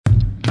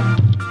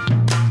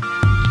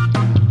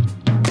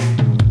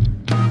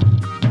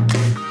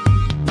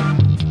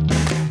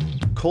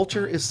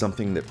Culture is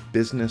something that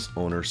business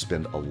owners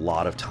spend a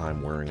lot of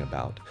time worrying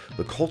about.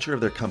 The culture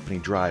of their company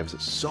drives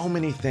so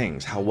many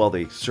things: how well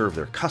they serve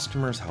their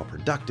customers, how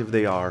productive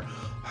they are,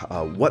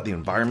 what the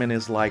environment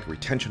is like,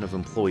 retention of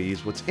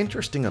employees. What's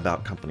interesting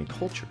about company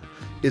culture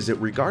is that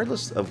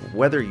regardless of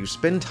whether you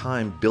spend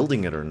time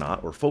building it or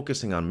not, or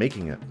focusing on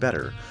making it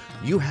better,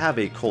 you have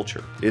a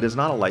culture. It is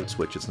not a light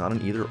switch. It's not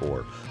an either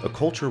or. A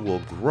culture will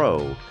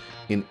grow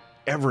in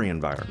every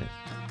environment,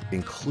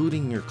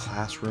 including your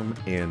classroom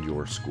and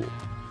your school.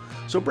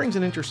 So it brings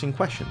an interesting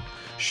question.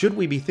 Should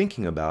we be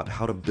thinking about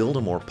how to build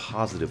a more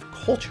positive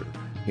culture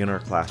in our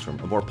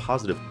classroom, a more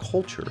positive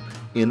culture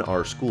in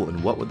our school?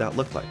 And what would that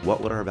look like?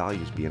 What would our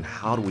values be? And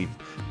how do we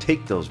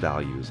take those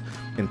values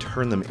and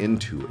turn them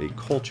into a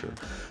culture?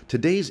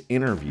 Today's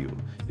interview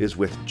is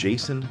with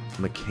Jason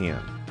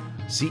McCann,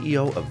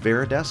 CEO of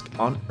VARIDESK,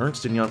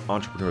 Ernst & Young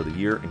Entrepreneur of the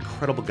Year,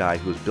 incredible guy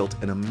who has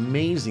built an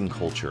amazing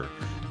culture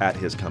at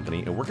his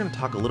company. And we're going to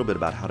talk a little bit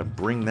about how to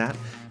bring that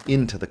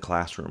into the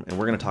classroom. And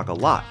we're going to talk a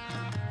lot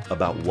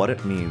about what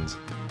it means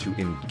to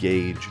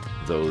engage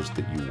those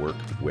that you work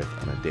with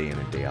on a day in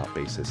and day out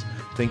basis.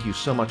 Thank you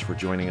so much for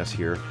joining us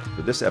here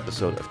for this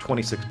episode of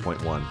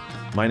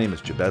 26.1. My name is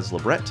Jabez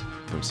Lebret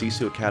from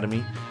CSU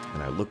Academy,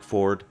 and I look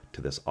forward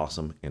to this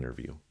awesome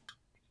interview.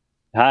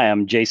 Hi,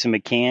 I'm Jason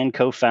McCann,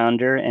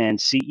 co-founder and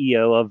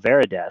CEO of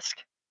VARIDESK.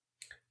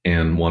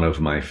 And one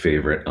of my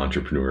favorite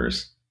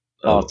entrepreneurs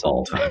of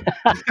all time.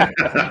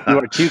 You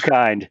are too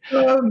kind.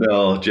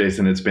 No,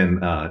 Jason, it's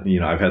been,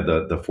 I've had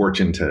the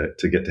fortune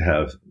to get to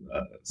have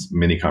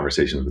many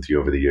conversations with you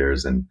over the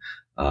years. And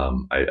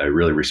I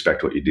really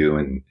respect what you do.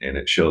 And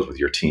it shows with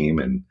your team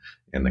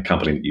and the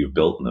company that you've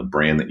built and the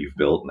brand that you've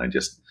built. And I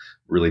just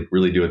really,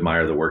 really do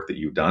admire the work that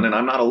you've done. And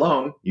I'm not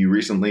alone. You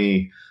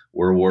recently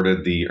were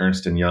awarded the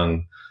Ernst &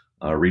 Young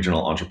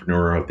Regional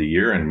Entrepreneur of the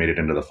Year and made it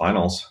into the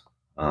finals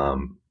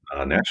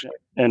nationally.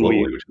 And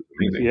globally, which is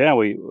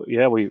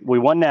amazing. we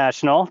won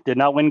national, did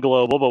not win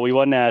global, but we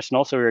won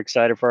national. So we were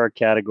excited for our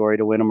category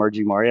to win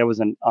emerging market. It was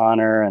an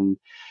honor. And,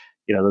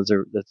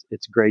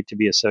 it's great to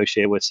be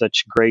associated with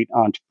such great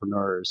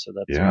entrepreneurs. So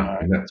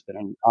it's been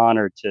an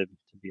honor to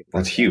be a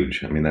part. That's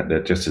huge. I mean,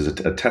 that just is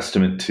a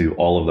testament to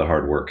all of the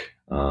hard work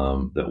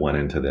that went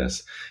into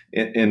this.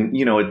 And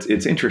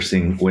it's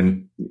interesting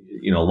when,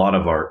 a lot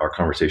of our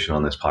conversation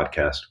on this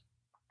podcast,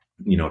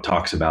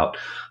 talks about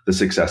the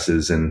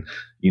successes and,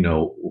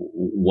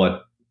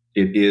 what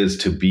it is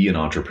to be an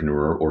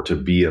entrepreneur or to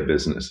be a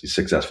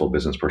successful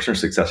business person, or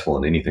successful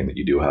in anything that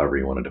you do, however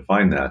you want to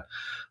define that.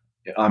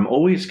 I'm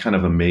always kind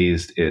of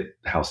amazed at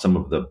how some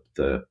of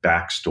the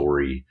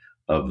backstory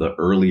of the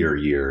earlier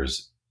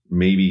years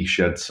maybe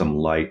shed some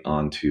light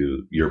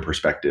onto your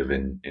perspective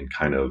and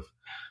kind of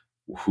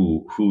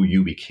who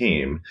you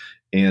became.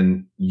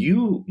 And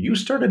you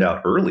started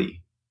out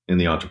early in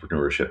the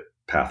entrepreneurship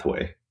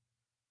pathway.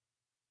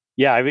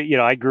 Yeah,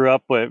 I grew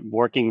up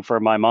working for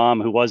my mom,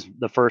 who was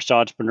the first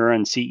entrepreneur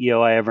and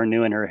CEO I ever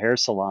knew in her hair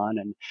salon,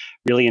 and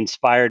really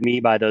inspired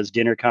me by those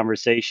dinner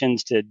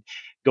conversations to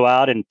go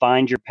out and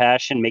find your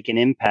passion, make an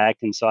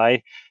impact. And so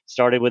I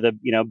started with a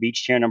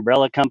beach chair and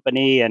umbrella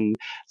company and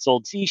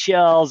sold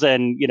seashells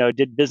and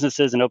did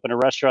businesses and opened a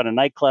restaurant and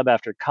nightclub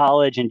after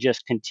college, and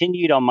just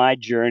continued on my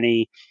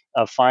journey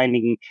of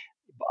finding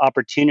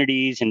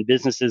opportunities and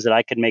businesses that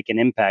I could make an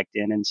impact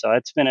in. And so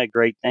it's been a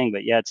great thing.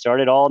 But yeah, it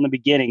started all in the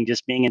beginning,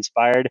 just being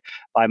inspired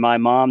by my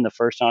mom, the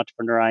first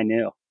entrepreneur I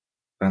knew.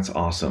 That's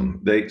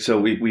awesome.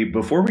 So we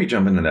before we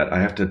jump into that,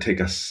 I have to take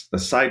a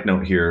side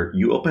note here.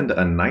 You opened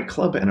a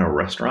nightclub and a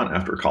restaurant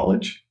after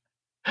college?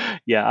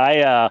 Yeah,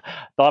 I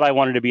thought I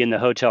wanted to be in the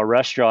hotel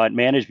restaurant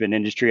management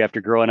industry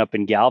after growing up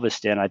in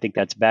Galveston. I think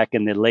that's back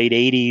in the late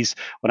 80s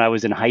when I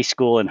was in high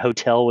school and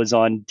hotel was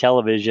on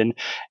television.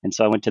 And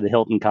so I went to the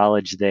Hilton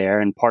College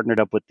there and partnered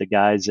up with the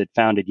guys that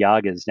founded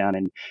Yaga's down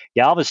in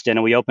Galveston.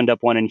 And we opened up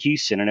one in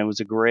Houston, and it was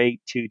a great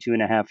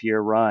 2.5 year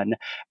run.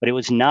 But it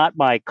was not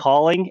my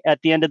calling at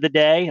the end of the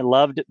day. I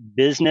loved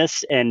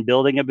business and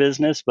building a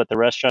business, but the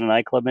restaurant and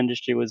nightclub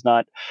industry was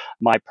not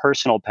my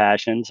personal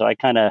passion. So I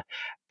kind of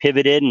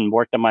pivoted and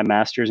worked on my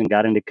master's and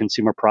got into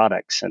consumer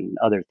products and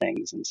other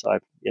things. And so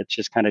it's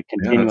just kind of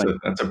continuing. Yeah,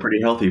 that's a pretty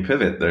healthy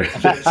pivot there.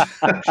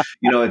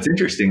 It's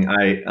interesting.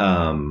 I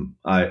am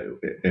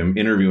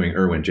interviewing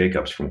Erwin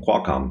Jacobs from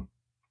Qualcomm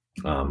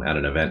at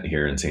an event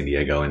here in San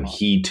Diego. And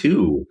he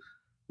too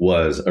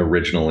was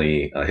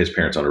originally, his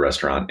parents owned a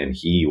restaurant, and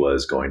he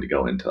was going to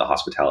go into the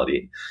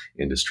hospitality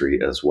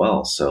industry as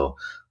well. So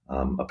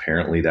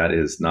apparently that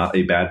is not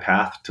a bad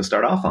path to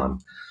start off on.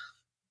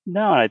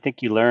 No, I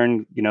think you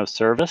learn,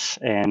 service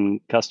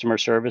and customer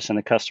service and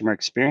the customer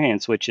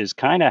experience, which is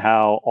kind of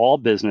how all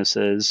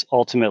businesses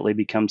ultimately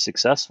become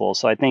successful.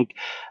 So I think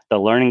the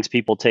learnings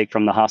people take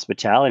from the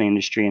hospitality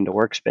industry into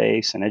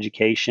workspace and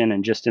education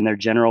and just in their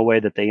general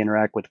way that they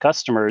interact with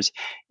customers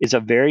is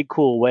a very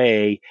cool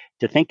way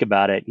to think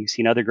about it. You've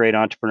seen other great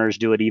entrepreneurs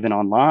do it even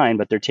online,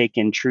 but they're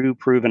taking true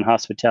proven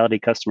hospitality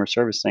customer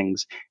service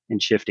things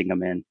and shifting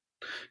them in.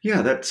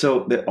 Yeah,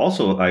 that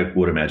also, I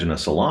would imagine, a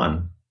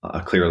salon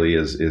clearly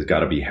is got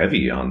to be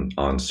heavy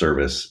on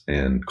service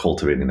and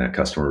cultivating that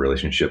customer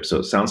relationship. So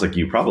it sounds like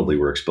you probably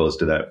were exposed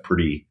to that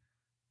pretty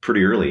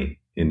early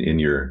in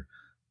your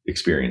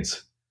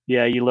experience.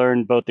 Yeah, you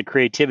learn both the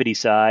creativity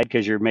side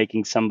because you're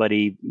making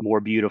somebody more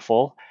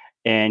beautiful,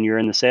 and you're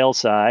in the sales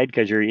side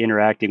because you're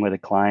interacting with a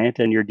client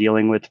and you're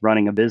dealing with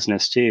running a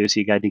business too. So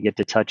you got to get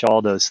to touch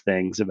all those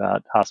things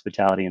about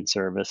hospitality and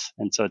service.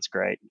 And so it's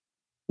great.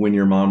 When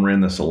your mom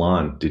ran the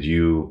salon, did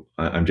you?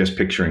 I'm just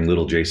picturing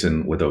little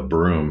Jason with a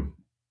broom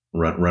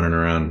running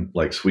around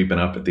like sweeping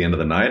up at the end of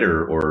the night,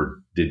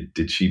 or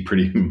did she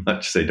pretty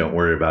much say, "Don't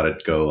worry about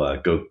it.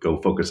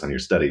 Go focus on your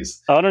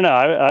studies." Oh, no, no.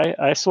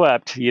 I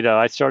swept.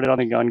 I started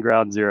on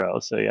ground zero.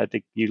 So yeah, I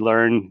think you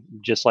learn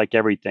just like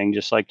everything,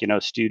 just like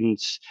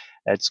students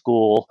at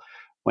school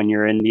when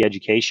you're in the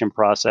education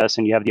process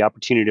and you have the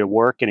opportunity to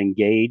work and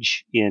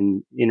engage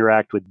in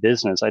interact with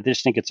business. I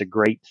just think it's a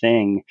great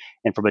thing,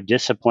 and from a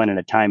discipline and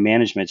a time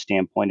management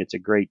standpoint, it's a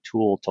great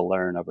tool to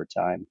learn over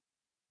time.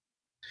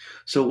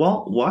 So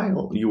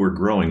while you were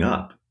growing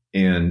up,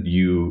 and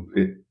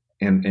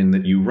and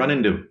that you run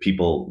into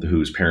people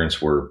whose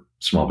parents were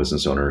small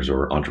business owners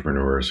or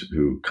entrepreneurs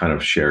who kind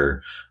of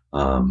share,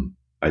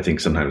 I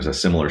think sometimes a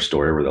similar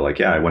story where they're like,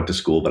 yeah, I went to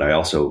school, but I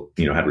also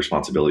had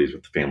responsibilities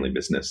with the family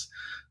business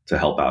to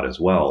help out as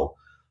well.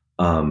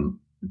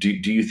 Do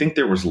you think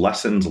there was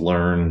lessons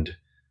learned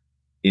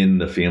in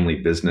the family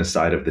business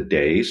side of the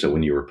day? So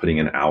when you were putting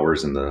in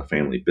hours in the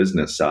family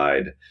business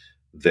side,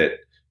 that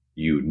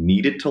you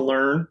needed to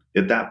learn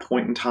at that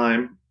point in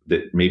time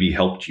that maybe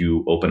helped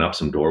you open up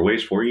some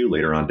doorways for you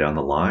later on down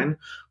the line?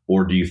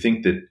 Or do you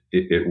think that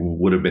it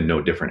would have been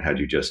no different had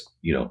you just,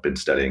 been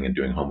studying and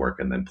doing homework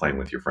and then playing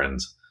with your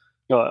friends?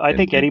 I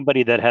think And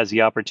anybody that has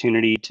the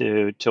opportunity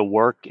to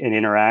work and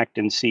interact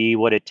and see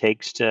what it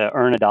takes to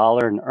earn a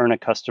dollar and earn a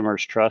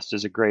customer's trust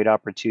is a great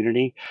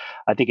opportunity.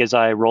 I think as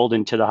I rolled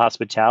into the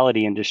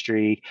hospitality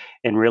industry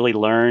and really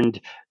learned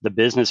the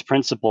business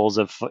principles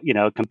of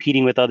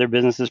competing with other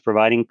businesses,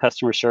 providing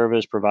customer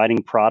service,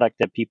 providing product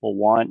that people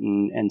want,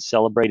 and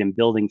celebrate and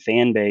building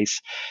fan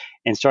base,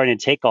 and starting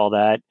to take all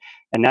that.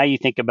 And now you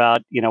think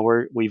about,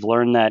 we've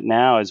learned that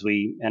now as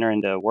we enter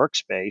into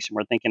workspace, and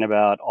we're thinking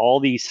about all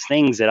these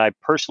things that I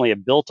personally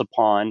have built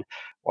upon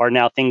are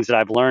now things that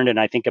I've learned. And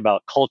I think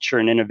about culture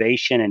and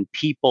innovation and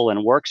people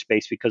and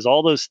workspace, because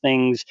all those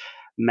things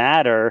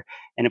matter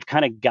and have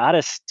kind of got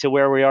us to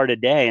where we are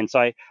today. And so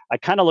I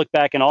kind of look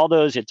back and all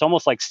those, it's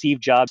almost like Steve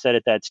Jobs said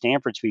at that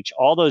Stanford speech,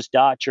 all those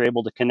dots you're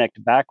able to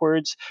connect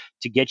backwards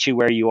to get you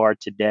where you are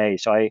today.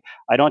 So I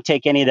don't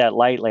take any of that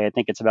lightly. I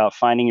think it's about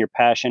finding your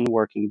passion,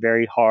 working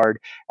very hard.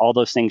 All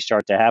those things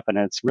start to happen.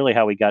 And it's really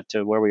how we got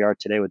to where we are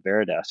today with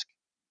VARIDESK.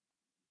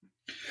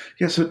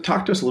 yeah, so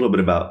talk to us a little bit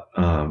about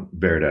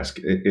Veridesk.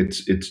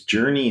 Its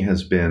journey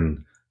has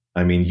been,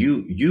 I mean,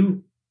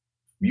 you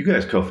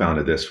guys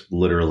co-founded this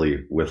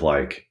literally with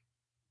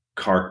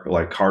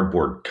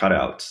cardboard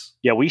cutouts,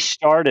 Yeah, we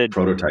started.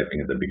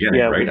 prototyping at the beginning,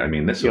 Yeah, right? I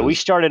mean, this we was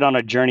started on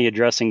a journey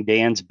addressing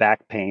Dan's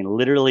back pain,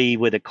 literally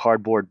with a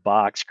cardboard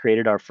box,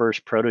 created our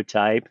first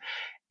prototype,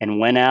 and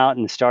went out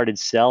and started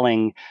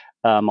selling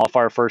off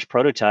our first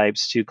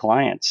prototypes to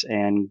clients.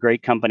 And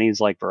great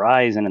companies like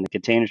Verizon and the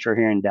Container Store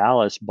here in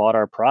Dallas bought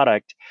our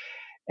product.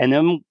 And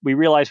then we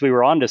realized we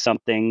were onto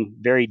something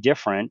very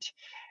different.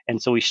 And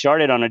so we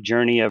started on a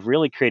journey of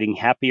really creating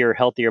happier,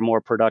 healthier,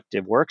 more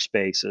productive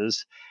workspaces.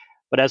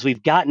 But as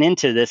we've gotten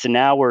into this, and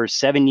now we're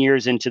 7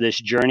 years into this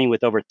journey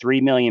with over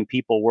 3 million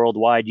people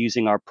worldwide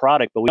using our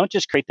product, but we don't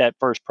just create that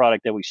first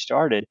product that we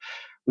started.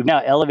 We've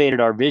now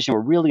elevated our vision.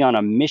 We're really on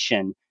a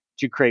mission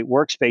to create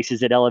workspaces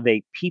that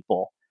elevate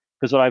people.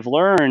 Because what I've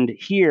learned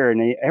here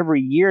and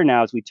every year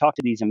now, as we talk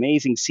to these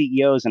amazing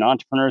CEOs and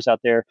entrepreneurs out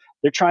there,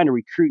 they're trying to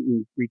recruit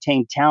and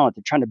retain talent.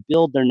 They're trying to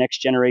build their next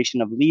generation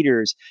of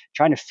leaders,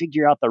 trying to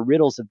figure out the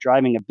riddles of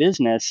driving a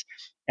business.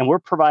 And we're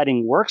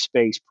providing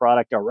workspace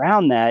product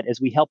around that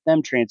as we help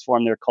them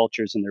transform their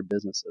cultures and their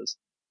businesses.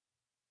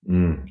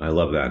 I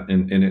love that,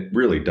 and it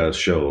really does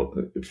show.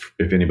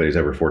 If anybody's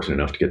ever fortunate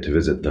enough to get to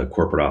visit the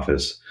corporate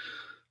office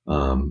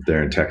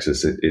there in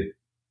Texas,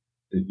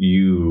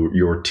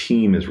 your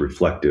team is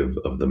reflective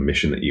of the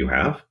mission that you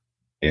have,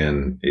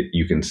 and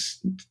you can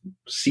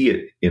see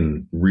it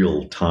in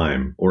real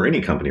time. Or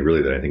any company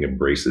really that I think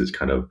embraces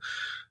kind of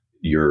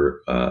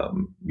your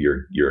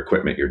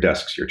equipment, your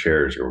desks, your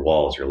chairs, your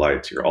walls, your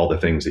lights, all the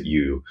things that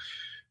you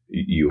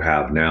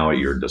have now at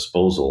your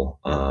disposal,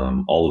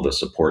 all of the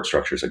support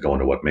structures that go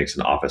into what makes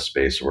an office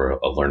space or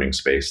a learning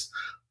space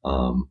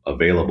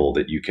available,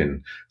 that you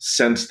can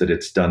sense that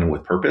it's done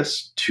with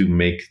purpose to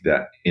make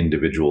that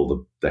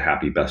individual the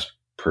happy best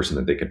person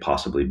that they could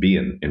possibly be.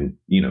 And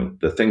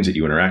the things that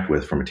you interact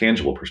with from a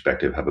tangible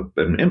perspective have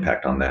an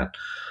impact on that,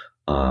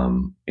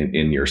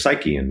 in your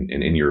psyche and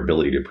in your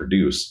ability to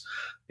produce.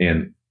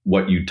 And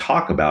what you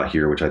talk about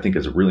here, which I think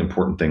is a really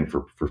important thing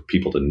for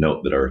people to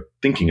note that are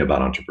thinking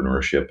about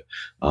entrepreneurship,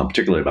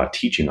 particularly about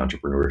teaching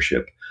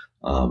entrepreneurship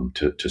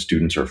to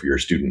students, or if you're a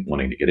student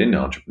wanting to get into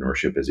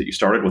entrepreneurship, is that you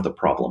started with a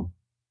problem,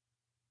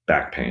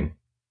 back pain,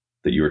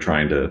 that you were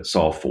trying to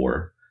solve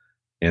for.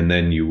 and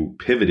then you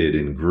pivoted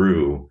and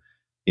grew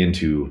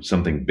into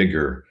something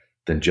bigger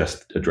than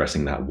just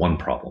addressing that one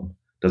problem.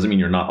 Doesn't mean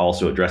you're not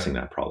also addressing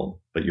that problem,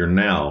 but you're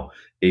now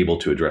able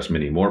to address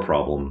many more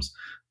problems,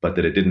 but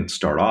that it didn't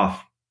start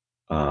off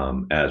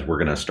as we're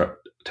going to start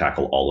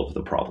tackle all of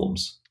the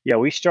problems. Yeah,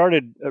 we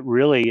started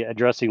really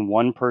addressing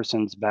one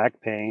person's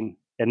back pain.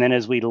 And then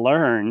as we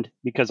learned,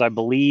 because I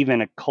believe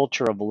in a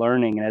culture of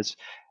learning, and as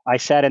I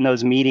sat in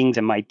those meetings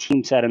and my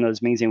team sat in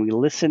those meetings and we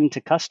listened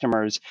to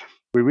customers,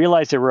 we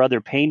realized there were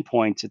other pain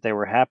points that they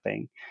were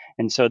having.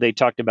 And so they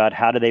talked about,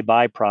 how do they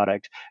buy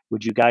product?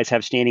 Would you guys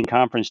have standing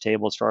conference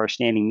tables for our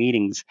standing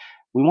meetings?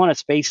 We want a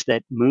space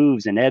that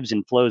moves and ebbs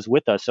and flows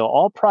with us. So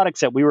all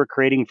products that we were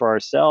creating for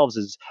ourselves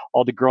is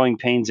all the growing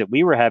pains that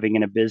we were having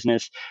in a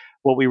business.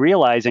 What we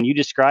realized, and you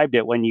described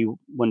it,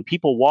 when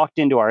people walked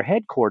into our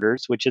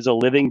headquarters, which is a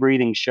living,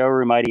 breathing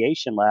showroom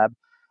ideation lab,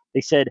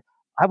 they said,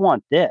 I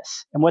want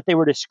this. And what they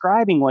were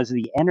describing was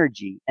the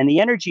energy. And the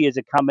energy is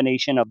a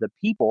combination of the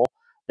people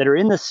that are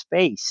in the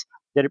space,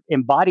 that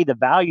embody the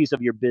values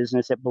of your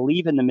business, that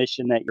believe in the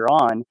mission that you're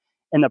on,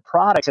 and the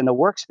products and the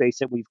workspace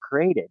that we've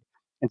created.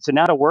 And so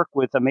now to work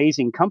with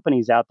amazing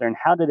companies out there, and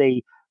how do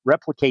they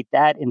replicate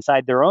that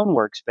inside their own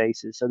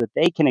workspaces so that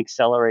they can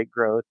accelerate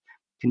growth,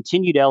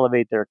 continue to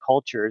elevate their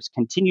cultures,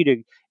 continue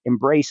to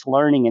embrace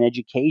learning and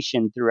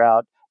education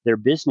throughout their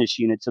business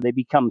units so they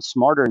become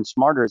smarter and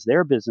smarter as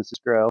their businesses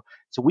grow.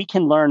 So we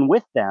can learn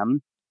with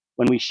them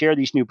when we share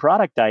these new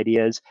product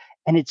ideas.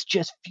 And it's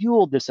just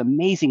fueled this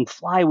amazing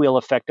flywheel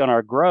effect on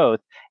our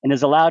growth and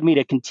has allowed me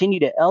to continue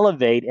to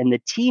elevate and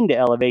the team to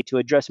elevate to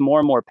address more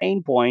and more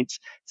pain points,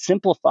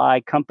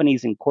 simplify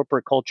companies and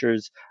corporate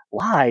cultures'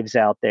 lives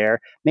out there,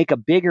 make a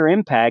bigger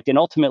impact, and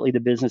ultimately the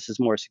business is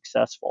more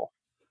successful.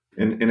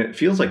 And it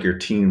feels like your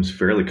team's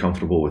fairly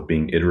comfortable with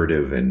being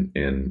iterative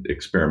and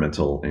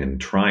experimental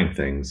and trying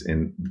things.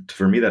 And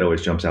for me, that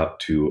always jumps out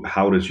to,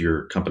 how does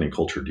your company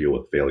culture deal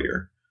with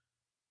failure?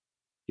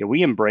 Yeah,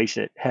 we embrace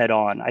it head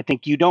on. I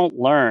think you don't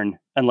learn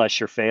unless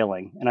you're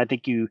failing. And I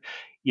think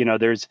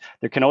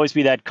there can always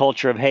be that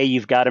culture of, hey,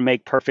 you've got to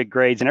make perfect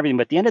grades and everything.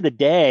 But at the end of the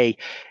day,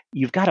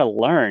 you've got to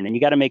learn and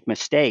you got to make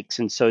mistakes.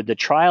 And so the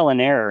trial and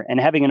error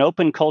and having an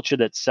open culture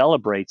that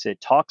celebrates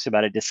it, talks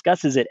about it,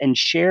 discusses it, and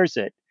shares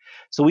it.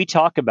 So we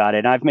talk about it.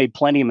 And I've made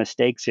plenty of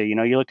mistakes here.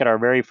 You look at our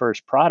very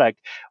first product,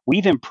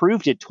 we've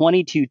improved it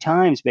 22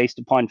 times based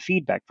upon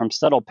feedback, from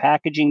subtle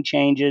packaging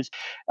changes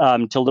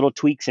to little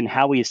tweaks in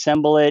how we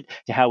assemble it,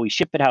 to how we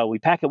ship it, how we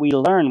pack it. We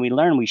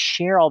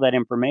share all that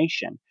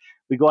information.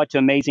 We go out to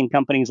amazing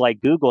companies like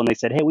Google and they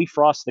said, hey, we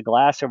frost the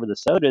glass over the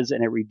sodas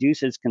and it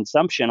reduces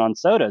consumption on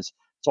sodas.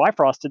 So I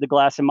frosted the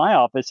glass in my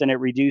office and it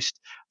reduced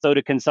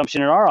soda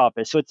consumption in our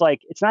office. So it's like,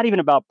 it's not even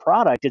about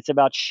product, it's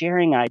about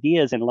sharing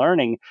ideas and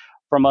learning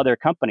from other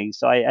companies.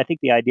 So I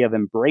think the idea of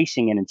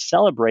embracing it and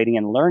celebrating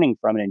and learning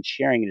from it and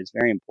sharing it is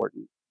very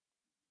important.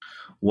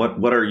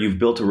 What are You've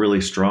built a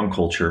really strong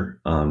culture.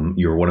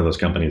 You're one of those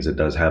companies that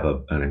does have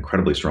an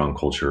incredibly strong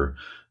culture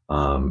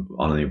on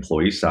the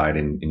employee side,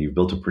 and you've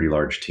built a pretty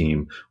large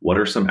team. What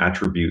are some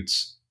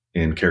attributes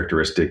and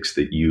characteristics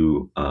that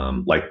you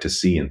like to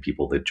see in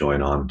people that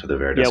join on to the Yeah,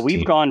 Veridesk we've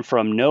team? gone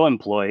from no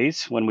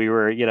employees when we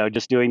were,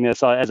 just doing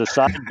this as a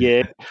side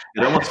gig.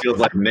 It almost feels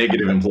like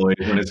negative employees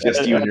when it's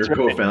just you and That's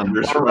your right.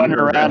 co-founders We're running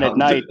running around at around.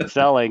 night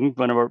selling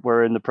when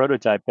we're in the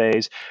prototype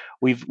phase.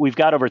 We've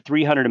got over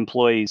 300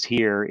 employees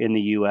here in the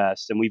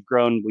U.S. and we've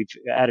grown. We've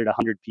added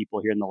 100 people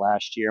here in the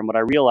last year. And what I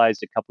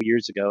realized a couple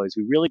years ago is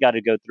we really got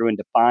to go through and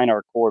define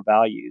our core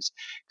values,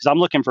 because I'm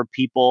looking for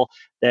people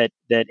that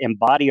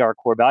embody our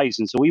core values.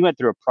 And so we went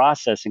through a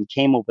process and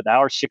came up with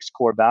our 6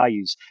 core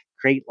values.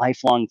 Create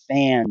lifelong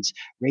fans,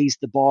 raise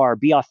the bar,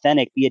 be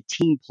authentic, be a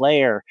team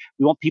player.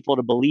 We want people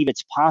to believe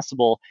it's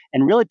possible,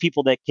 and really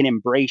people that can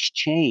embrace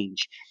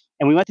change.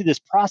 And we went through this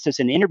process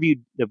and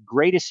interviewed the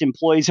greatest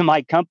employees in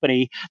my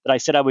company that I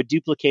said I would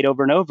duplicate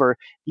over and over.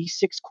 These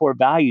 6 core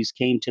values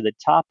came to the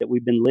top that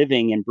we've been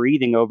living and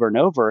breathing over and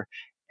over.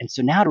 And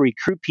so now to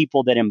recruit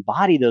people that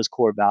embody those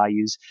core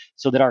values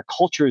so that our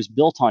culture is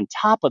built on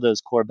top of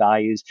those core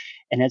values.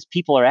 And as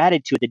people are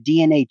added to it, the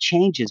DNA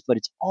changes, but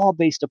it's all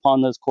based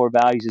upon those core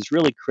values is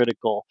really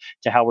critical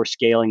to how we're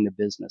scaling the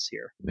business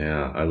here.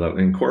 Yeah, I love,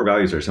 and core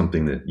values are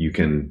something that you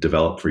can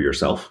develop for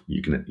yourself.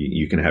 You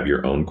can have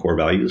your own core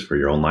values for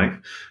your own life,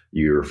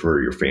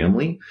 for your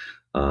family.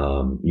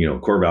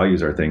 Core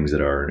values are things that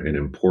are an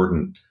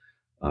important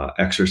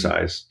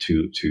exercise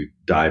to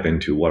dive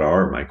into. What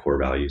are my core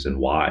values and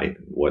why?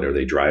 What are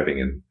they driving,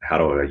 and how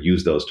do I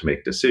use those to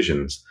make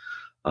decisions?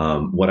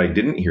 What I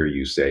didn't hear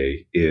you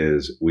say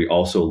is we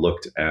also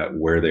looked at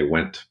where they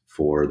went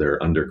for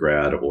their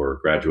undergrad or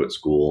graduate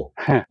school,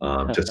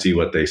 to see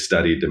what they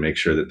studied to make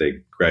sure that they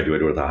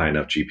graduated with a high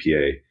enough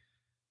GPA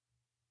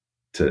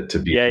to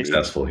be Yeah,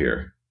 successful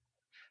here.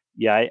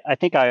 yeah, I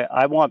think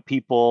I want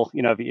people,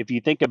 if you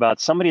think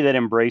about somebody that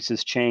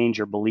embraces change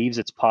or believes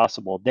it's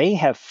possible, they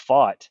have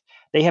fought.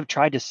 They have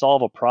tried to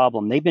solve a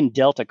problem. They've been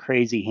dealt a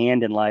crazy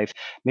hand in life.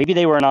 Maybe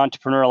they were an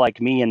entrepreneur like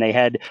me and they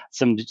had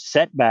some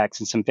setbacks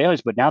and some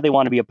failures, but now they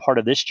want to be a part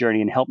of this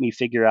journey and help me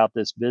figure out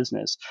this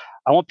business.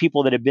 I want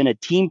people that have been a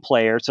team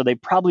player. So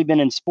they've probably been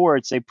in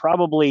sports. They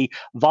probably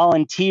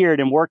volunteered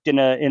and worked in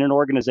an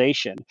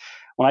organization.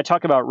 When I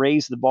talk about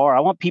raise the bar, I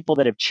want people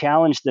that have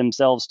challenged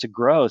themselves to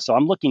grow. So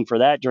I'm looking for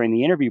that during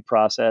the interview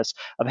process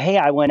of, hey,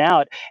 I went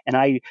out and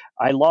I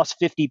lost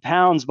 50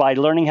 pounds by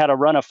learning how to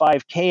run a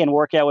 5K and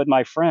work out with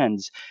my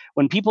friends.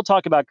 When people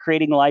talk about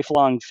creating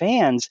lifelong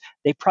fans,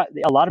 a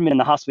lot of them in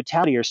the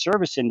hospitality or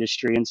service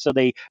industry. And so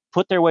they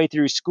put their way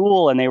through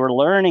school and they were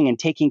learning and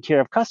taking care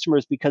of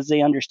customers because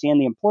they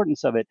understand the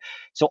importance of it.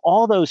 So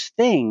all those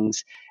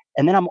things.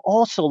 And then I'm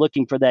also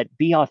looking for that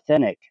be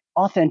authentic.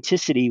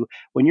 Authenticity,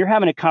 when you're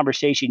having a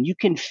conversation, you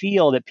can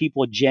feel that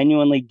people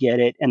genuinely get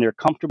it and they're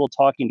comfortable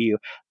talking to you.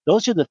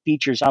 Those are the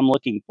features I'm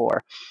looking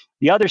for.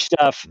 The other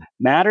stuff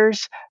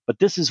matters, but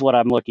this is what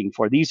I'm looking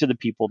for. These are the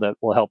people that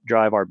will help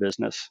drive our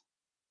business.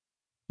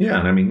 Yeah,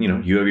 and I mean,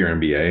 you have your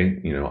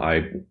MBA.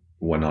 I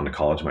went on to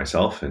college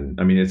myself, and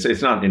I mean,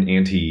 it's not an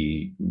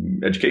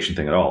anti-education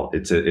thing at all.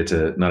 It's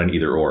a not an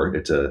either or.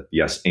 It's a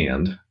yes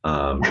and.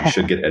 You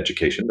should get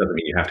education. Doesn't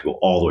mean you have to go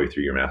all the way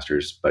through your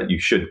master's, but you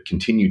should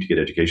continue to get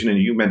education.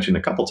 And you mentioned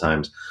a couple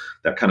times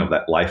that kind of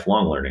that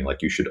lifelong learning.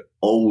 Like you should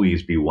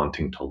always be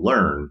wanting to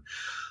learn.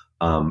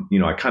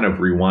 I kind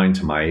of rewind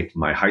to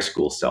my high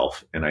school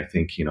self, and I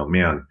think,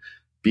 man,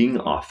 being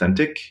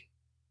authentic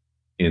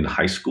in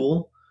high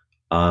school,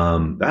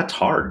 that's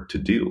hard to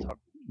do.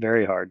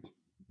 Very hard.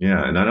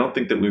 Yeah, and I don't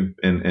think that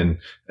and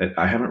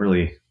I haven't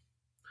really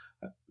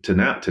to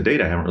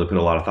date I haven't really put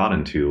a lot of thought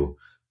into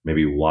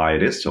maybe why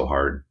it is so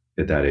hard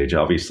at that age.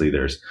 Obviously,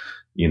 there's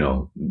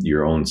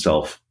your own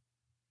self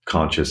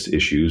conscious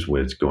issues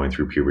with going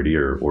through puberty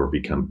or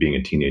become being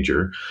a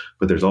teenager,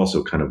 but there's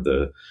also kind of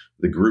the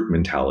group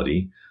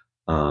mentality,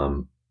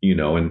 and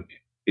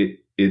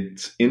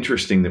it's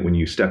interesting that when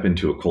you step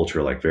into a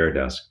culture like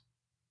Veridesk,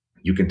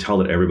 you can tell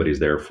that everybody's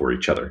there for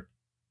each other.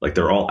 Like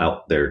they're all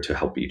out there to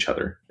help each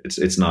other.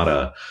 It's not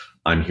a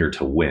I'm here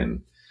to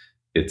win.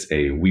 It's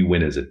a we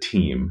win as a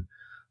team.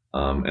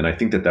 And I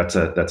think that that's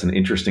an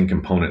interesting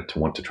component to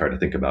want to try to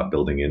think about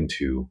building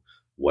into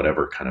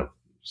whatever kind of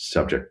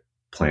subject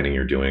planning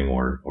you're doing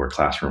or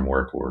classroom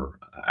work or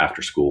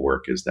after school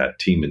work. Is that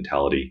team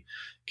mentality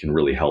can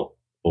really help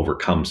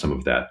overcome some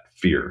of that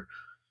fear.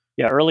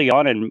 Yeah, early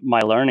on in my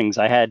learnings,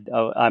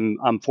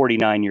 I'm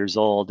 49 years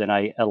old, and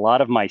a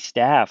lot of my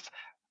staff,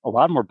 a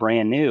lot of them were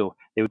brand new.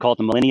 They would call it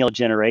the millennial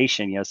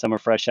generation. Some are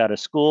fresh out of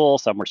school,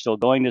 some were still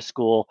going to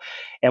school,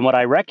 and what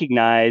I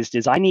recognized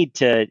is I need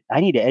to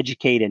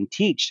educate and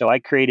teach. So I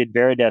created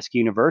Veridesk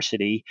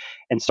University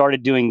and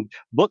started doing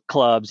book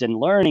clubs and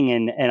learning,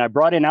 and I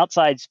brought in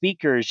outside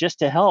speakers just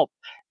to help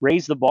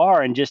raise the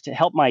bar and just to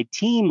help my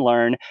team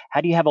learn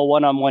how do you have a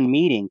one-on-one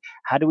meeting.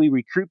 How do we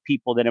recruit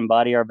people that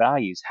embody our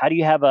values? How do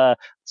you have a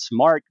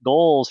smart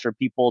goals for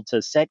people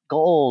to set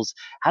goals?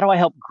 How do I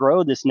help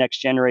grow this next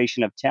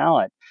generation of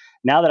talent?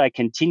 Now that I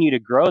continue to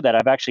grow that,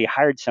 I've actually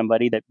hired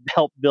somebody that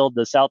helped build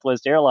the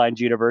Southwest Airlines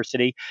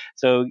University.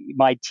 So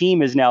my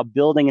team is now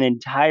building an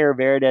entire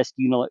Veridesk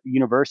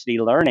University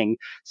learning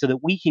so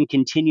that we can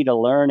continue to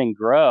learn and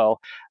grow.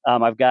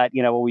 I've got,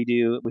 what we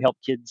do, we help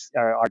kids,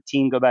 our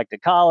team go back to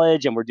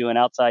college and we're doing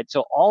outside.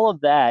 So all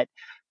of that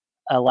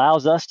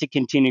allows us to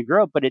continue to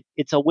grow. But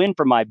it's a win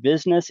for my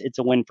business. It's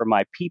a win for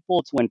my people.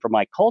 It's a win for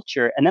my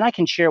culture. And then I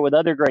can share with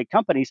other great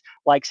companies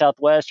like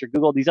Southwest or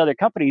Google, these other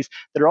companies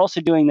that are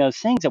also doing those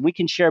things. And we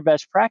can share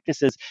best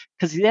practices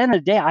because at the end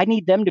of the day, I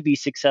need them to be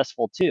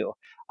successful too.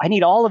 I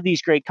need all of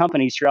these great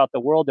companies throughout the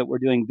world that we're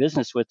doing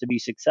business with to be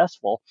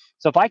successful.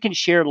 So if I can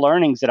share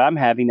learnings that I'm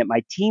having, that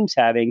my team's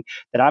having,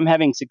 that I'm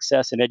having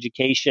success in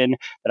education,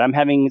 that I'm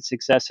having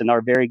success in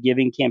our Very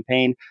Giving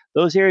campaign,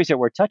 those areas that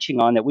we're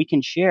touching on that we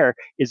can share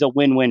is a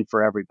win-win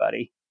for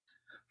everybody.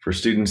 For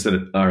students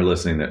that are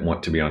listening that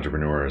want to be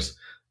entrepreneurs,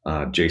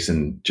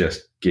 Jason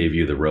just gave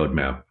you the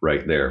roadmap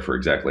right there for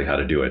exactly how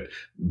to do it.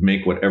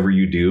 Make whatever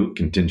you do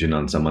contingent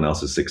on someone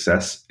else's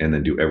success, and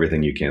then do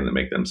everything you can to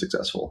make them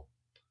successful.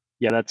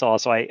 Yeah, that's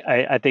awesome.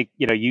 I think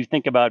you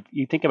think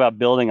about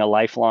building a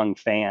lifelong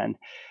fan.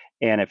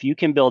 And if you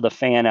can build a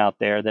fan out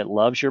there that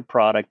loves your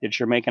product, that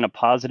you're making a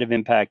positive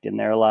impact in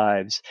their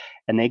lives,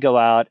 and they go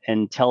out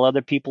and tell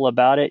other people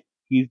about it,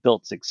 you've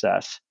built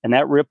success. And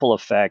that ripple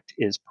effect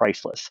is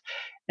priceless.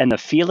 And the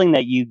feeling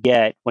that you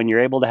get when you're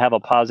able to have a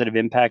positive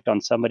impact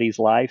on somebody's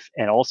life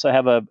and also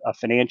have a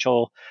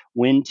financial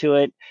win to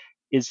it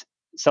is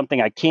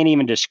something I can't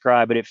even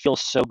describe, but it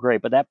feels so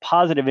great. But that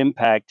positive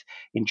impact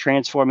in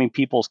transforming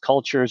people's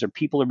cultures or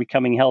people are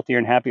becoming healthier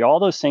and happier, all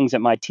those things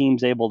that my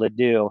team's able to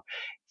do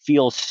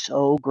feels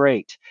so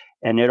great.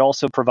 And it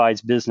also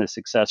provides business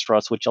success for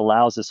us, which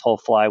allows this whole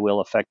flywheel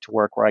effect to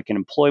work where I can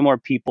employ more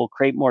people,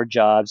 create more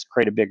jobs,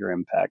 create a bigger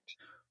impact.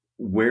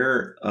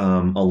 Where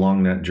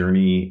along that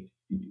journey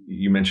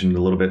you mentioned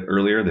a little bit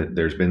earlier that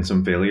there's been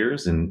some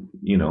failures, and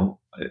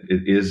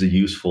it is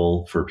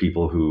useful for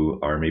people who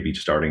are maybe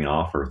starting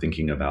off or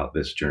thinking about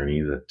this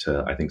journey,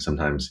 that I think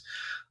sometimes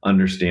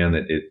understand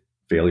that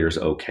failure is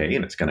okay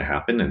and it's going to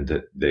happen and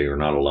that they are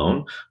not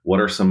alone. What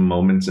are some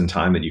moments in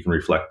time that you can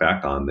reflect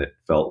back on that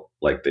felt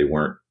like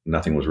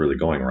nothing was really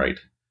going right?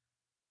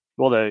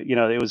 Well,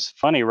 it was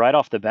funny right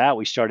off the bat.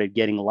 We started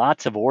getting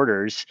lots of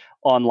orders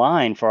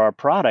online for our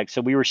products,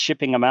 so we were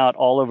shipping them out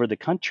all over the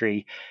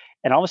country.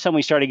 And all of a sudden,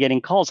 we started getting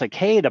calls like,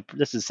 "Hey,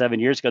 this is 7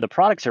 years ago. The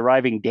product's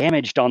arriving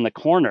damaged on the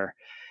corner."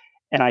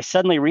 And I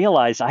suddenly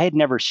realized I had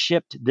never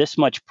shipped this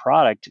much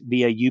product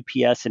via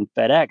UPS and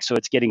FedEx. So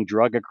it's getting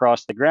drug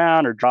across the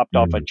ground or dropped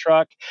off a Mm,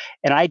 truck.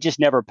 And I just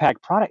never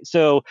packed product.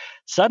 So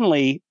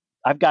suddenly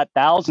I've got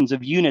thousands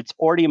of units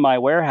already in my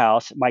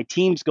warehouse. My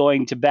team's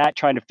going to bat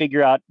trying to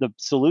figure out the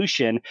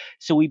solution.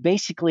 So we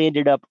basically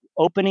ended up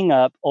opening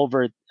up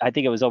over, I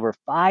think it was over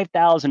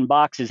 5,000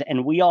 boxes.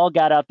 And we all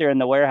got out there in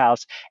the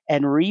warehouse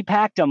and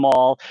repacked them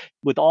all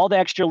with all the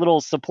extra little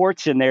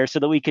supports in there so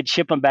that we could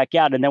ship them back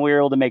out. And then we were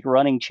able to make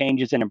running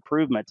changes and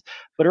improvements.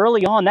 But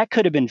early on, that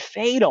could have been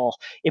fatal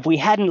if we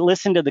hadn't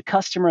listened to the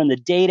customer and the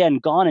data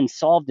and gone and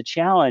solved the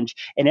challenge.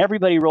 And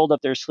everybody rolled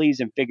up their sleeves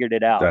and figured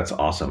it out. that's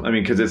awesome. I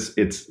mean, because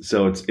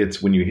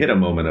it's when you hit a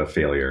moment of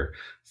failure,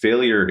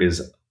 failure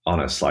is on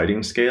a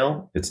sliding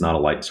scale. It's not a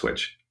light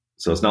switch.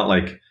 So it's not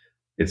like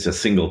it's a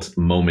single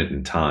moment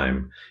in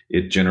time.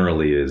 It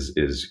generally is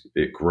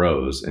it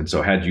grows. And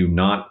so had you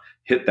not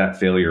hit that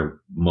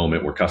failure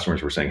moment where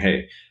customers were saying,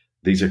 "Hey,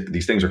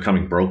 these things are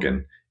coming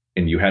broken,"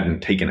 and you hadn't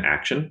taken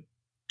action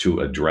to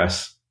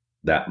address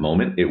that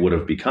moment, it would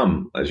have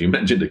become, as you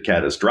mentioned, a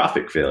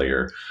catastrophic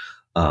failure,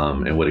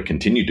 and would have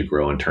continued to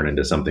grow and turn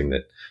into something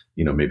that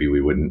maybe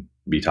we wouldn't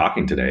be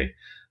talking today.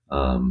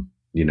 And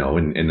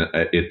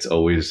it's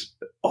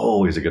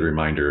always a good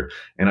reminder.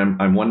 And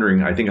I'm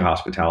wondering, I think of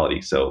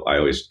hospitality. So I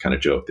always kind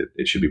of joke that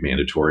it should be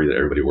mandatory that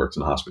everybody works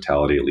in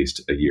hospitality at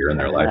least a year in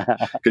their life,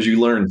 because you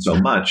learn so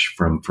much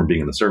from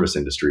being in the service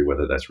industry,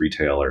 whether that's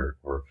retail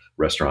or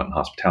restaurant and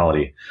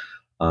hospitality.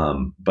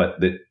 But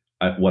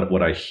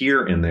what I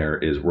hear in there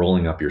is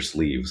rolling up your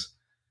sleeves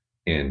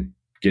and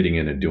getting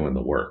in and doing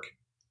the work.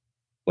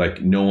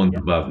 Like no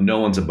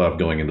one's above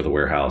going into the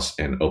warehouse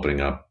and opening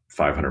up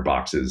 500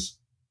 boxes.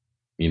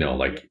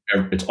 Like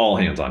it's all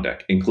hands on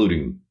deck,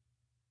 including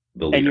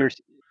the and leader. you're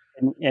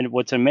and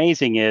what's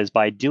amazing is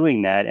by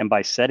doing that and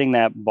by setting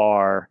that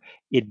bar,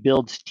 it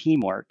builds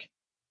teamwork.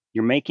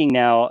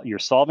 You're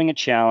solving a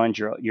challenge.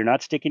 You're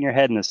not sticking your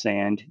head in the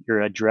sand.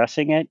 You're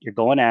addressing it. You're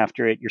going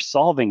after it. You're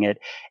solving it.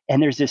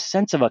 And there's this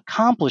sense of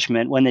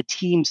accomplishment when the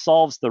team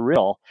solves the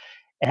riddle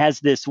and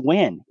has this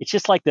win. It's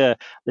just like the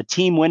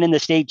team winning the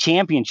state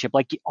championship.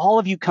 Like all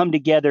of you come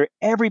together,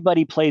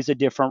 everybody plays a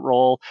different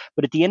role,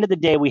 but at the end of the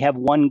day, we have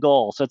one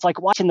goal. So it's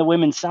like watching the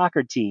women's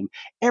soccer team.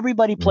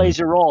 Everybody plays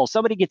a Mhm. role.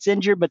 Somebody gets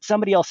injured, but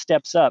somebody else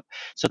steps up.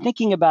 So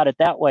thinking about it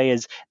that way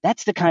is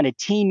that's the kind of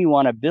team you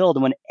want to build.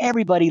 And when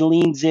everybody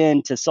leans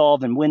in to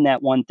solve and win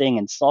that one thing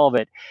and solve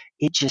it,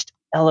 it just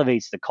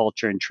elevates the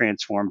culture and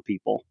transform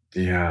people.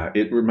 Yeah,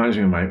 it reminds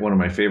me of one of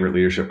my favorite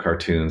leadership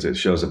cartoons. It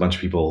shows a bunch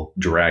of people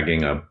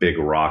dragging a big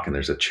rock, and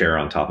there's a chair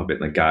on top of it,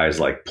 and the guy's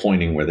like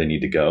pointing where they need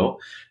to go,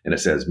 and it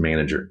says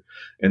manager,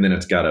 and then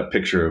it's got a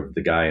picture of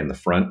the guy in the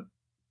front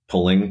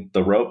pulling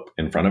the rope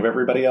in front of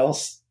everybody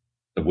else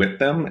with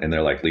them, and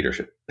they're like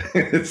leadership.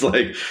 It's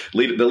like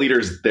the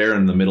leader's there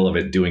in the middle of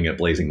it, doing it,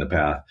 blazing the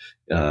path,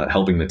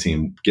 helping the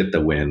team get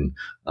the win,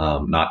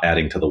 not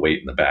adding to the weight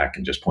in the back,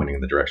 and just pointing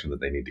in the direction that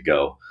they need to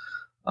go.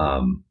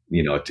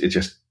 It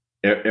just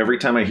every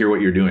time I hear what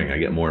you're doing, I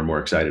get more and more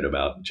excited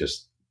about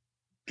just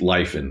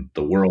life and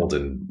the world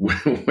and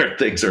where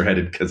things are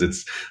headed, because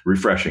it's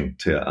refreshing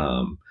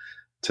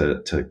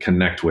to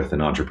connect with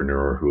an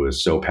entrepreneur who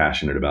is so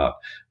passionate about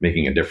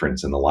making a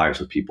difference in the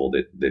lives of people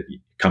that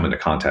come into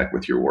contact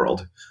with your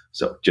world.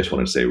 So just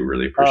wanted to say we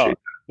really Oh, appreciate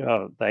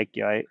oh, thank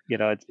you.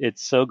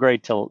 It's so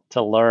great to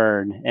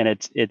learn, and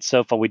it's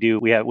so fun.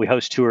 We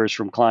host tours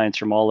from clients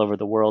from all over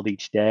the world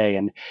each day,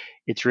 and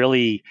it's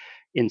really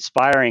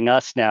inspiring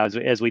us now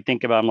as we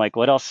think about. I'm like,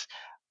 what else?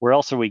 Where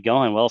else are we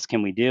going? What else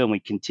can we do? And we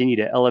continue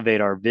to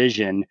elevate our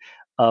vision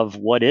of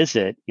what is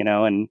it,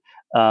 and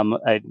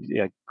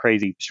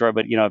crazy story,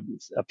 but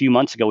a few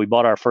months ago we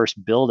bought our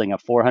first building, a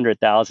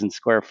 400,000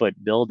 square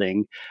foot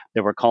building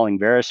that we're calling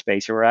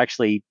Verispace. We're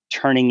actually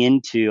turning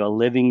into a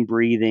living,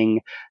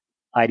 breathing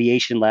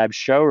ideation lab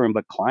showroom,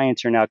 but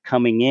clients are now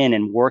coming in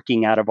and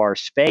working out of our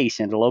space,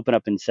 and it'll open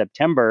up in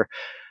September.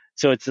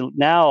 So it's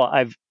now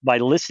by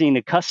listening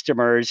to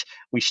customers,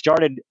 we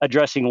started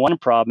addressing one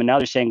problem, and now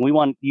they're saying we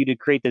want you to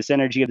create this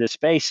energy of this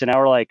space. And now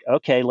we're like,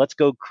 okay, let's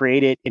go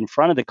create it in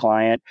front of the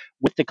client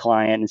with the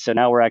client. And so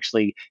now we're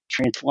actually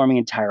transforming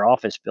entire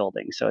office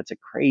buildings. So it's a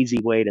crazy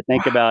way to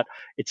think it. about.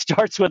 It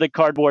starts with a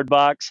cardboard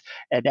box,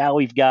 and now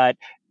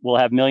we'll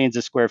have millions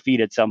of square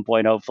feet at some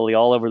point, hopefully,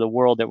 all over the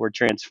world that we're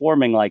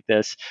transforming like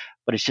this.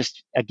 But it's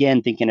just,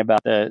 again, thinking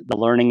about the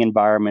learning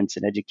environments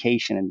and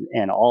education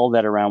and all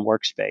that around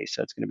workspace.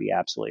 So it's going to be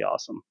absolutely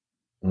awesome.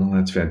 Well,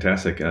 that's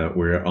fantastic.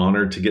 We're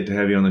honored to get to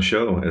have you on the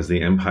show as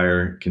the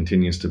empire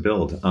continues to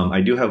build. I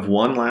do have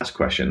one last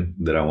question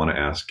that I want to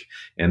ask,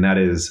 and that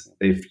is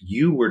if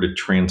you were to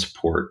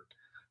transport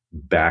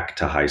back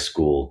to high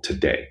school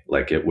today,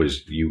 like it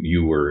was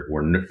you were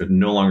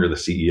no longer the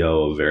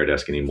CEO of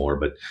VARIDESK anymore,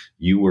 but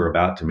you were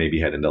about to maybe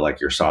head into like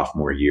your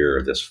sophomore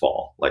year this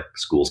fall, like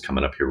school's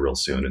coming up here real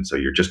soon. And so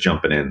you're just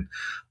jumping in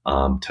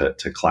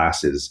to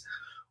classes.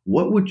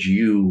 What would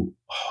you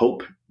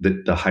hope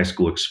that the high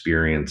school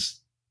experience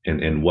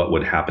and what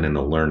would happen in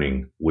the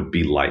learning would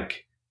be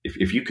like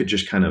if you could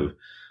just kind of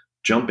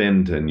jump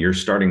into and you're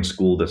starting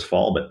school this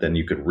fall, but then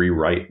you could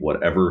rewrite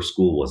whatever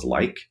school was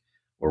like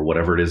or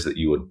whatever it is that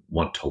you would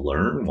want to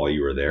learn while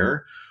you were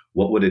there?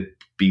 What would it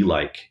be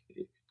like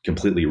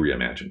completely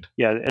reimagined?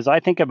 Yeah, as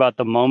I think about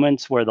the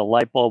moments where the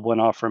light bulb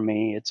went off for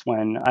me, it's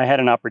when I had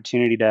an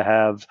opportunity to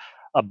have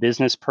a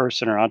business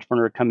person or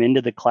entrepreneur come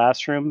into the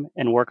classroom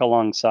and work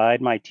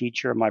alongside my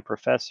teacher, my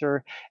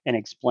professor, and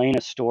explain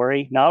a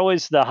story. Not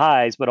always the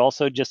highs, but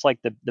also just like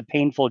the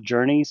painful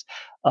journeys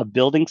of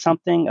building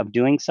something, of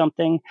doing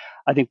something.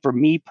 I think for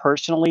me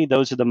personally,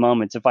 those are the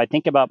moments. If I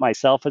think about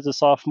myself as a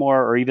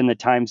sophomore, or even the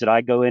times that I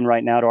go in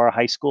right now to our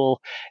high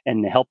school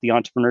and help the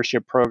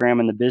entrepreneurship program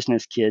and the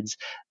business kids,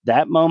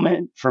 that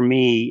moment for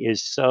me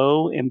is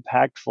so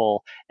impactful.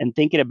 And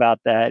thinking about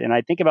that, and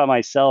I think about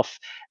myself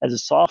as a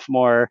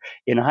sophomore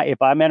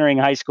if I'm entering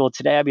high school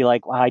today, I'd be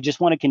like, wow, I just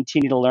want to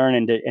continue to learn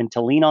and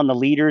to lean on the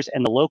leaders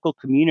and the local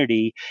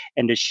community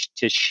and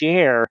to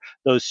share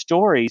those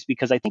stories,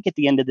 because I think at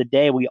the end of the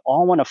day, we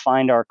all want to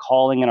find our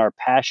calling and our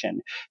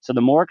passion. So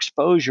the more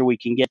exposure we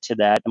can get to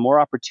that, the more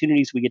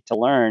opportunities we get to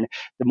learn,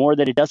 the more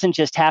that it doesn't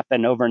just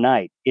happen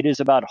overnight. It is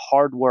about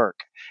hard work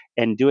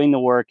and doing the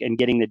work and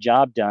getting the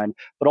job done,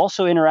 but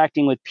also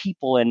interacting with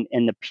people and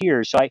the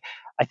peers. So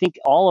I think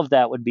all of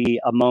that would be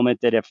a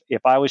moment that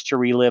if I was to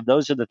relive,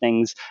 those are the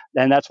things,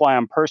 and that's why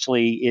I'm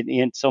personally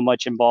in so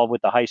much involved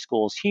with the high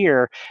schools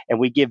here, and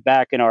we give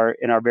back in our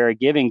very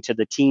giving to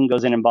the team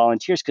goes in and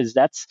volunteers, because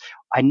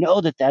I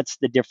know that that's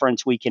the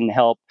difference we can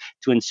help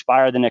to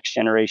inspire the next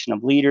generation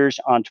of leaders,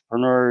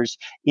 entrepreneurs,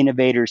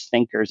 innovators,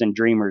 thinkers, and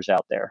dreamers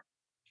out there.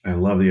 I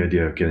love the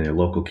idea of getting the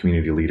local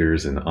community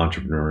leaders and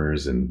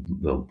entrepreneurs and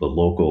the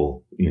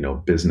local,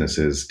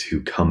 businesses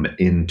to come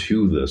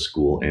into the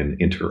school and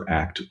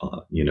interact,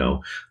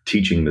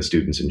 teaching the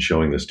students and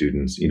showing the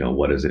students,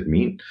 what does it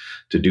mean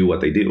to do what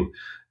they do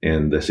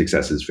and the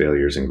successes,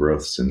 failures, and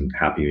growths and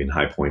happy and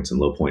high points and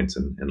low points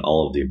and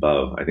all of the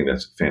above. I think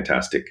that's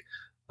fantastic,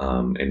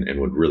 and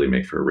would really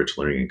make for a rich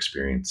learning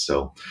experience.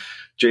 So,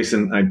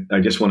 Jason, I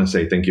just want to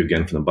say thank you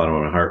again from the bottom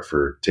of my heart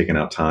for taking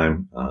out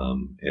time,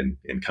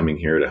 and coming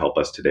here to help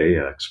us today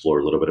explore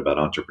a little bit about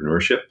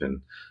entrepreneurship.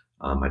 And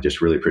I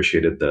just really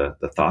appreciated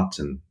the thoughts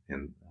and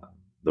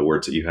the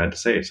words that you had to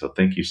say. So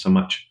thank you so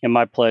much. And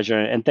my pleasure.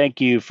 And thank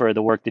you for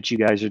the work that you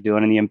guys are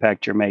doing and the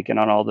impact you're making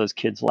on all those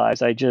kids'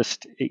 lives. I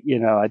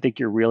think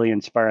you're really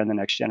inspiring the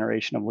next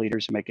generation of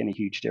leaders and making a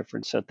huge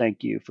difference. So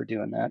thank you for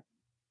doing that.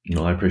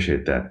 Well, I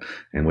appreciate that.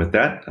 And with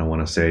that, I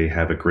want to say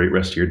have a great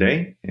rest of your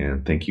day.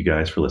 And thank you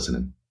guys for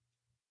listening.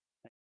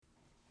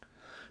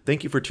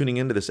 Thank you for tuning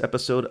in to this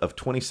episode of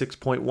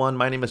 26.1.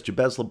 My name is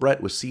Jabez Lebret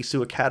with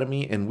CSU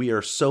Academy, and we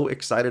are so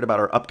excited about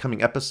our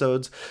upcoming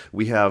episodes.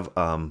 We have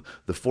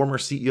the former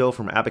CEO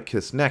from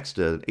Abacus Next,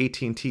 an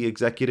AT&T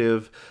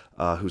executive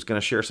who's going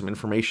to share some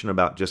information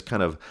about just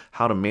kind of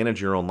how to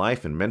manage your own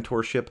life and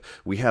mentorship.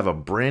 We have a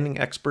branding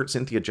expert,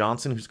 Cynthia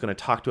Johnson, who's going to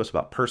talk to us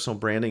about personal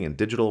branding and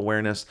digital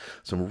awareness.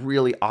 Some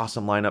really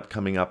awesome lineup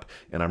coming up,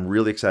 and I'm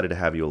really excited to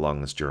have you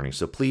along this journey.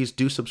 So please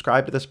do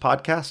subscribe to this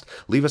podcast,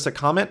 leave us a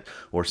comment,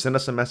 or send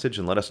us a message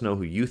and let us know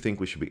who you think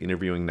we should be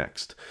interviewing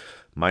next.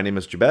 My name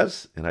is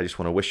Jabez, and I just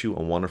want to wish you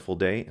a wonderful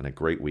day and a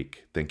great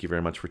week. Thank you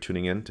very much for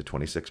tuning in to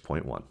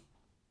 26.1.